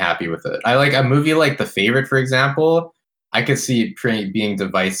and being happy with it. I like a movie like The Favorite, for example. I could see it being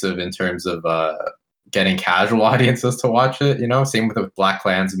divisive in terms of getting casual audiences to watch it. You know, same with Black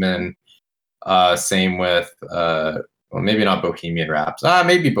Klansman. Same with well, maybe not Bohemian Rhapsody.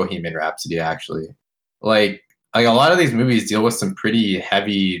 Maybe Bohemian Rhapsody, actually. Like a lot of these movies deal with some pretty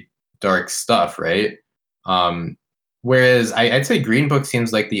heavy, dark stuff, right? Whereas I'd say Green Book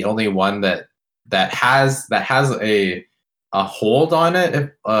seems like the only one that has a hold on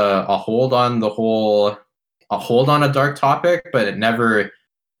it, a hold on a dark topic, but it never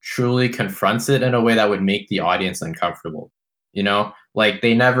truly confronts it in a way that would make the audience uncomfortable. You know, like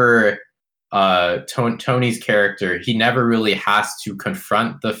they never. Tony's character, he never really has to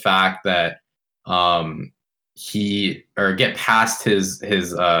confront the fact that get past his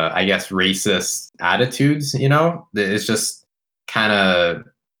I guess racist attitudes. You know, it's just kind of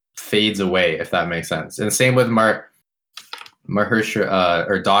fades away, if that makes sense. And same with Mahershala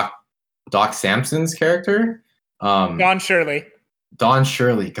or Doc Samson's character, Don Shirley.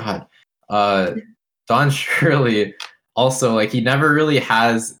 God, Don Shirley. Also, like, he never really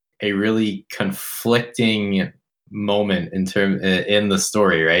has a really conflicting moment in the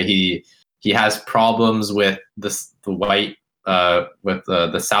story, right? He has problems with the white with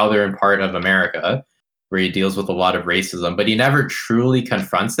the southern part of America, where he deals with a lot of racism, but he never truly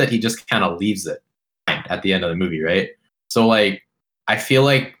confronts it. He just kind of leaves it at the end of the movie, right? So like, I feel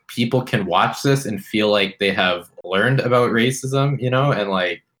like people can watch this and feel like they have learned about racism, you know, and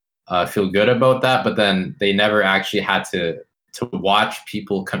like feel good about that, but then they never actually had to watch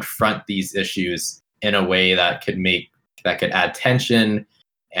people confront these issues in a way that could add tension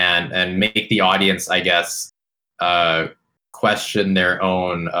and make the audience, I guess, question their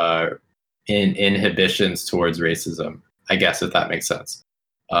own inhibitions towards racism, I guess, if that makes sense.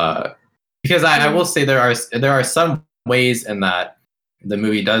 Because I will say there are some ways in that the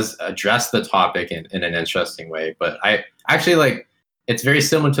movie does address the topic in an interesting way, but I actually like, it's very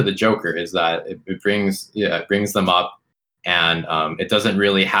similar to the Joker, is that it brings them up, and it doesn't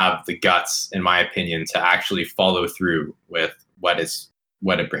really have the guts, in my opinion, to actually follow through with what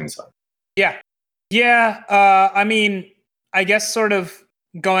it brings up. Yeah. I mean, I guess sort of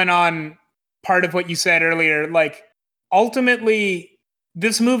going on part of what you said earlier, like ultimately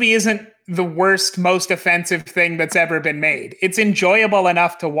this movie isn't the worst, most offensive thing that's ever been made. It's enjoyable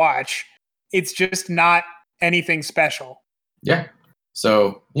enough to watch. It's just not anything special. Yeah.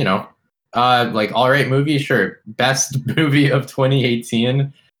 So, you know, like, all right, movie, sure. Best movie of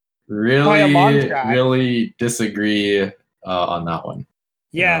 2018. Really disagree on that one.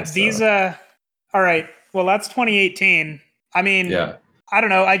 Yeah, you know, these all right. Well, that's 2018. I mean, yeah. I don't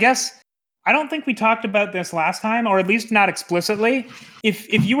know. I guess I don't think we talked about this last time, or at least not explicitly.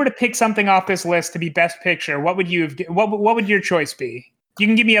 If you were to pick something off this list to be best picture, what would what would your choice be? You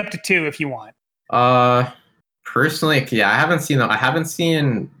can give me up to 2 if you want. Personally, yeah, I haven't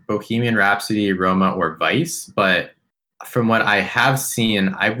seen Bohemian Rhapsody, Roma, or Vice, but from what I have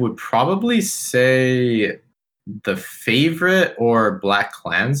seen, I would probably say The Favorite or Black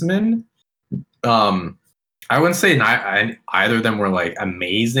Klansman. I wouldn't say either of them were like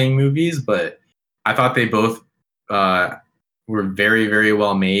amazing movies, but I thought they both were very, very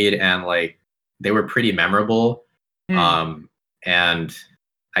well made, and like they were pretty memorable. And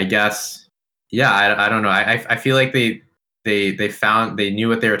I guess, yeah, I don't know. I feel like they knew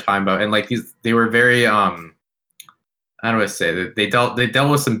what they were talking about, and like they were very I don't want to say that they dealt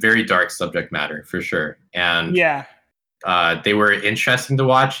with some very dark subject matter for sure, and yeah, they were interesting to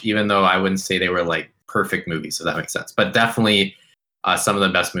watch, even though I wouldn't say they were like perfect movies, so that makes sense. But definitely some of the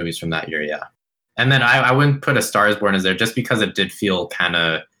best movies from that year, yeah. And then I wouldn't put A Star Is Born as there, just because it did feel kind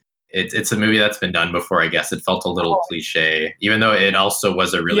of, it's a movie that's been done before, I guess. It felt a little cliche, even though it also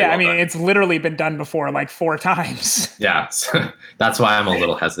was a really I mean, it's literally been done before like 4 times. Yeah, so that's why I'm a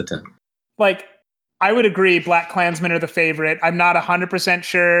little hesitant. Like, I would agree Black Klansmen are the favorite. I'm not 100%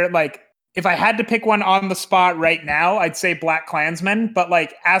 sure. Like, if I had to pick one on the spot right now, I'd say Black Klansman, but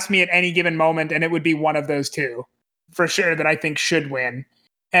like, ask me at any given moment and it would be one of those 2 for sure that I think should win.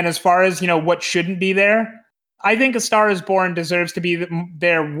 And as far as, you know, what shouldn't be there, I think A Star Is Born deserves to be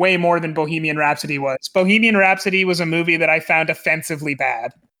there way more than Bohemian Rhapsody was. Bohemian Rhapsody was a movie that I found offensively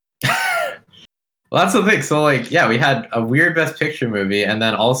bad. Well, that's the thing. So, like, yeah, we had a weird Best Picture movie, and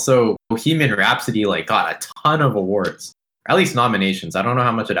then also Bohemian Rhapsody, like, got a ton of awards, or at least nominations. I don't know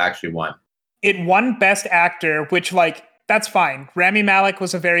how much it actually won. It won Best Actor, which, like, that's fine. Rami Malek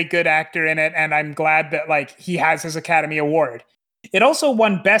was a very good actor in it, and I'm glad that, like, he has his Academy Award. It also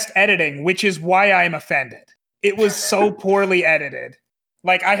won Best Editing, which is why I'm offended. It was so poorly edited.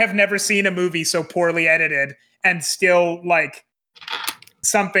 Like, I have never seen a movie so poorly edited and still, like,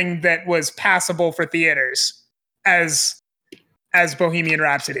 something that was passable for theaters as Bohemian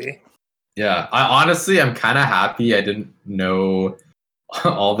Rhapsody. Yeah, I'm kind of happy I didn't know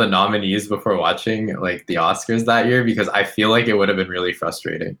all the nominees before watching like the Oscars that year, because I feel like it would have been really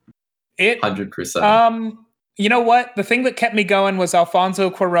frustrating. 100%. You know what? The thing that kept me going was Alfonso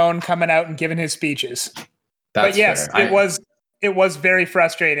Cuarón coming out and giving his speeches. But yes, fair. It was very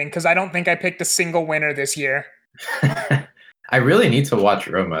frustrating because I don't think I picked a single winner this year. I really need to watch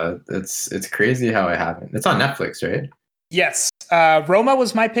Roma. It's crazy how I haven't. It's on Netflix, right? Yes. Roma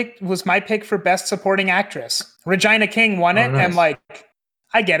was my pick for Best Supporting Actress. Regina King won it, nice. And like,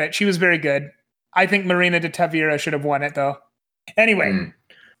 I get it. She was very good. I think Marina de Tavira should have won it though. Anyway,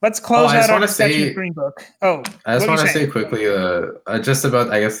 let's close out our discussion of Green Book. I just want to say quickly, just about,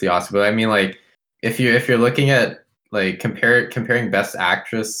 I guess, the Oscar. But I mean, like, if you're looking at like comparing Best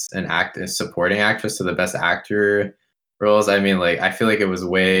Actress and Supporting Actress to the Best Actor roles, I mean, like, I feel like it was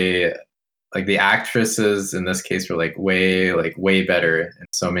way, like, the actresses in this case were like way better in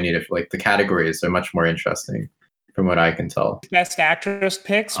so many different, like, the categories are much more interesting from what I can tell. Best Actress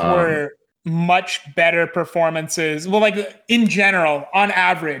picks were much better performances. Well, like, in general, on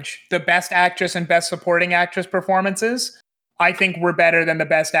average, the Best Actress and Best Supporting Actress performances, I think, were better than the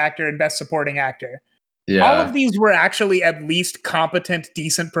Best Actor and Best Supporting Actor. All Yeah. of these were actually at least competent,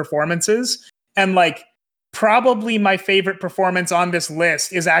 decent performances. And like, probably my favorite performance on this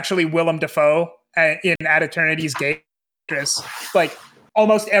list is actually Willem Dafoe in At Eternity's Gate. Like,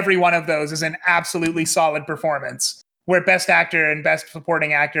 almost every one of those is an absolutely solid performance, where Best Actor and Best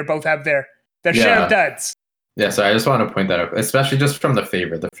Supporting Actor both have their share of duds. Yeah, so I just want to point that out, especially just from The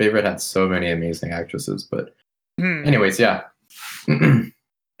Favorite. The Favorite had so many amazing actresses, but anyways, yeah.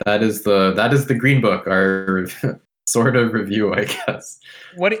 That is the Green Book, our sort of review, I guess.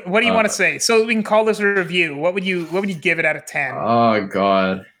 What do you want to say? So we can call this a review. What would you give it out of 10? Oh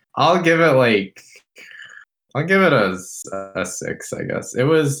god. I'll give it a 6, I guess. It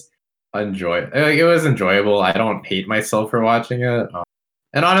was enjoyable. I don't hate myself for watching it.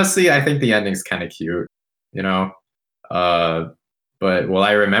 And honestly, I think the ending's kind of cute, you know. But will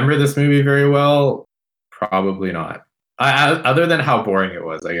I remember this movie very well? Probably not. Other than how boring it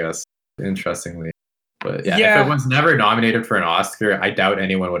was, I guess. Interestingly, but yeah, if it was never nominated for an Oscar, I doubt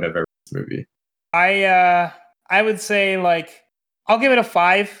anyone would have ever seen this movie. I would say, like, I'll give it a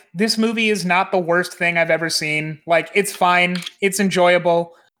 5. This movie is not the worst thing I've ever seen. Like, it's fine. It's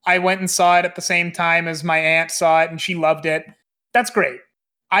enjoyable. I went and saw it at the same time as my aunt saw it, and she loved it. That's great.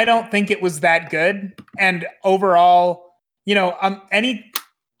 I don't think it was that good. And overall, you know,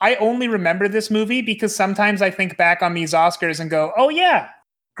 I only remember this movie because sometimes I think back on these Oscars and go, oh yeah,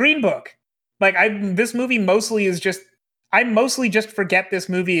 Green Book. Like, this movie mostly is just, I mostly just forget this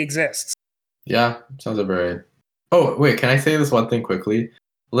movie exists. Yeah, sounds about right. Oh, wait, can I say this one thing quickly?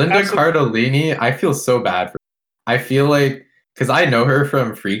 Linda Cardellini, I feel so bad for her. I feel like, because I know her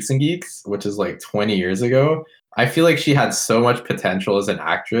from Freaks and Geeks, which is like 20 years ago. I feel like she had so much potential as an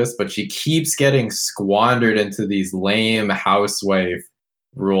actress, but she keeps getting squandered into these lame housewife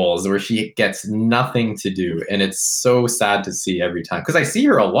roles where she gets nothing to do. And it's so sad to see every time. Because I see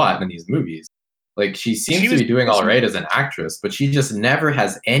her a lot in these movies. Like, she seems to be doing all right as an actress, but she just never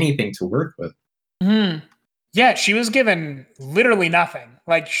has anything to work with. Yeah, she was given literally nothing.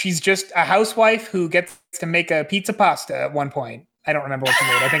 Like, she's just a housewife who gets to make a pizza pasta at one point. I don't remember what she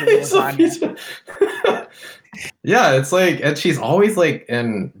made. I think it was lasagna. Yeah, it's like, and she's always like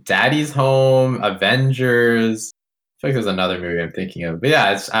in Daddy's Home, Avengers. I feel like there's another movie I'm thinking of. But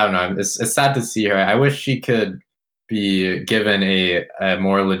yeah, I don't know. It's sad to see her. I wish she could be given a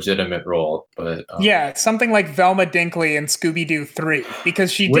more legitimate role, but yeah, something like Velma Dinkley in Scooby-Doo 3,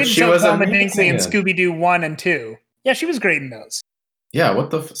 because she did Velma Dinkley in Scooby-Doo 1 and 2. Yeah, she was great in those. Yeah,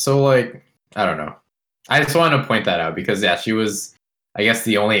 so like, I don't know. I just want to point that out because yeah, she was, I guess,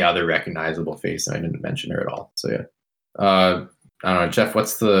 the only other recognizable face, and I didn't mention her at all. So yeah, I don't know, Jeff.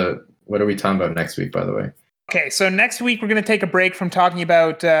 What are we talking about next week, by the way? Okay, so next week we're going to take a break from talking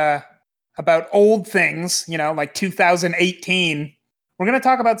about old things, you know, like 2018. We're going to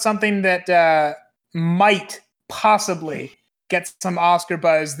talk about something that might possibly get some Oscar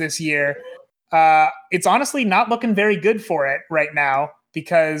buzz this year. It's honestly not looking very good for it right now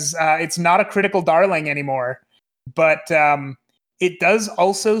because it's not a critical darling anymore. But it does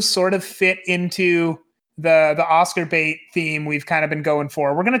also sort of fit into the Oscar bait theme we've kind of been going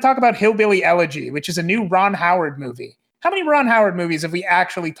for. We're going to talk about Hillbilly Elegy, which is a new Ron Howard movie. How many Ron Howard movies have we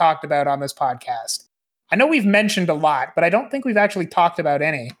actually talked about on this podcast? I know we've mentioned a lot, but I don't think we've actually talked about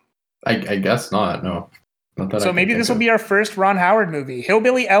any. I guess not, no. So maybe this will be our first Ron Howard movie,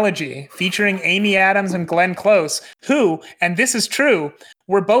 Hillbilly Elegy, featuring Amy Adams and Glenn Close, who, and this is true,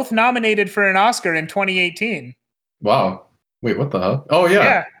 were both nominated for an Oscar in 2018. Wow. Wait, what the hell? Oh,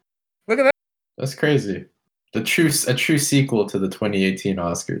 yeah. Look at that. That's crazy. A true sequel to the 2018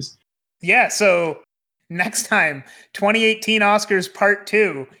 Oscars. Yeah, so next time, 2018 Oscars Part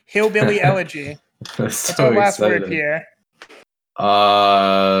 2, Hillbilly Elegy. What's our last word here?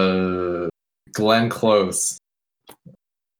 Glenn Close.